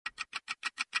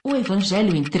O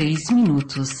Evangelho em 3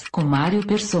 minutos, com Mário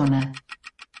Persona.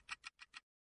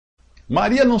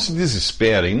 Maria não se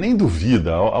desespera e nem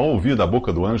duvida ao ouvir da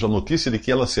boca do anjo a notícia de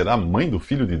que ela será mãe do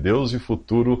Filho de Deus e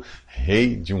futuro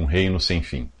rei de um reino sem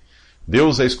fim.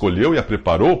 Deus a escolheu e a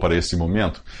preparou para esse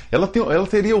momento. Ela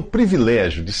teria o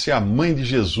privilégio de ser a mãe de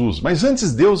Jesus, mas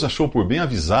antes Deus achou por bem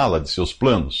avisá-la de seus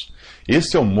planos.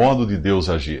 Este é o modo de Deus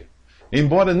agir.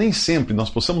 Embora nem sempre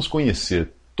nós possamos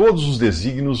conhecer todos os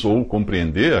desígnios ou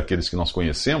compreender aqueles que nós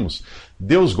conhecemos,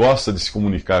 Deus gosta de se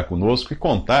comunicar conosco e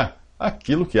contar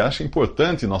aquilo que acha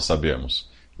importante nós sabermos.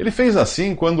 Ele fez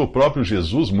assim quando o próprio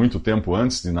Jesus, muito tempo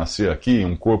antes de nascer aqui em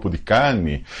um corpo de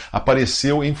carne,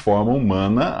 apareceu em forma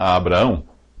humana a Abraão,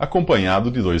 acompanhado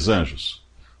de 2 anjos.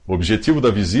 O objetivo da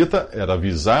visita era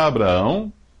avisar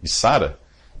Abraão e Sara,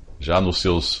 já nos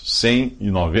seus 100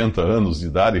 e 90 anos de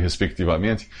idade,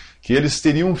 respectivamente, que eles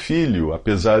teriam um filho,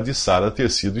 apesar de Sara ter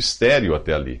sido estéril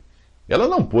até ali. Ela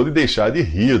não pôde deixar de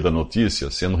rir da notícia,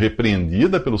 sendo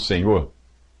repreendida pelo Senhor.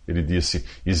 Ele disse: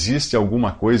 existe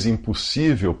alguma coisa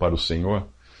impossível para o Senhor?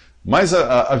 Mas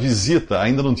a visita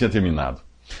ainda não tinha terminado.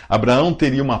 Abraão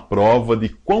teria uma prova de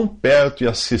quão perto e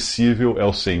acessível é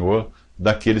o Senhor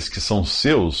daqueles que são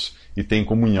seus e têm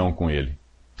comunhão com Ele.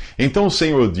 Então o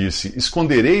Senhor disse: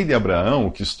 esconderei de Abraão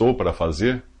o que estou para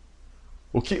fazer?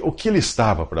 O que ele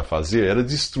estava para fazer era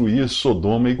destruir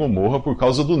Sodoma e Gomorra por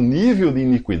causa do nível de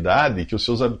iniquidade que os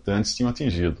seus habitantes tinham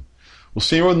atingido. O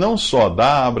Senhor não só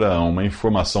dá a Abraão uma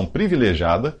informação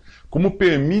privilegiada, como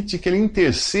permite que ele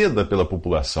interceda pela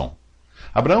população.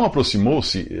 Abraão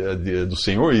aproximou-se do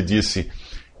Senhor e disse: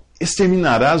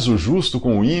 exterminarás o justo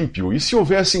com o ímpio? E se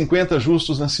houver 50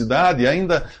 justos na cidade,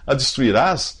 ainda a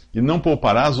destruirás? E não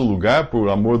pouparás o lugar por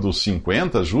amor dos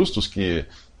 50 justos que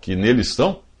nele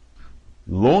estão?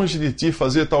 Longe de ti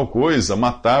fazer tal coisa,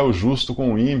 matar o justo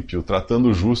com o ímpio, tratando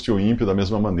o justo e o ímpio da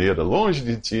mesma maneira. Longe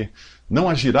de ti. Não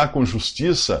agirá com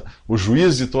justiça o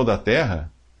juiz de toda a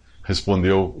terra?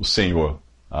 Respondeu o Senhor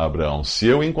a Abraão: se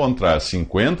eu encontrar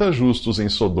 50 justos em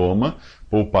Sodoma,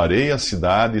 pouparei a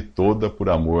cidade toda por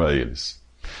amor a eles.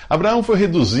 Abraão foi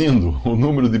reduzindo o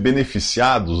número de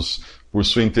beneficiados por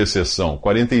sua intercessão: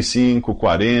 45,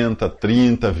 40,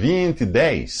 30, 20,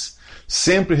 10.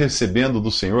 Sempre recebendo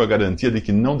do Senhor a garantia de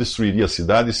que não destruiria a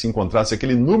cidade se encontrasse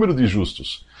aquele número de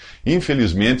justos.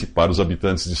 Infelizmente, para os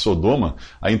habitantes de Sodoma,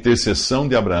 a intercessão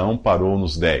de Abraão parou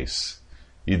nos 10.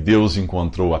 E Deus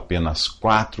encontrou apenas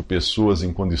 4 pessoas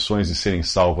em condições de serem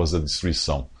salvas da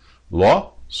destruição: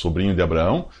 Ló, sobrinho de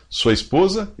Abraão, sua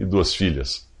esposa e 2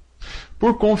 filhas.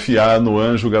 Por confiar no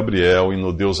anjo Gabriel e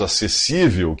no Deus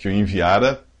acessível que o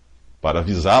enviara para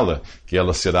avisá-la que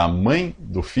ela será a mãe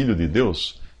do Filho de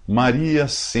Deus, Maria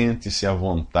sente-se à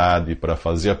vontade para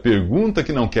fazer a pergunta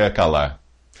que não quer calar.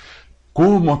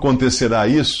 Como acontecerá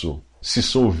isso se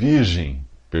sou virgem?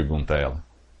 Pergunta ela.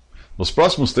 Nos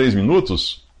próximos 3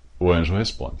 minutos, o anjo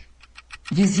responde.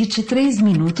 Visite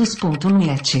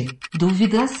 3minutos.net.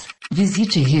 Dúvidas?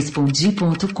 Visite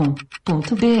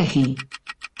respondi.com.br.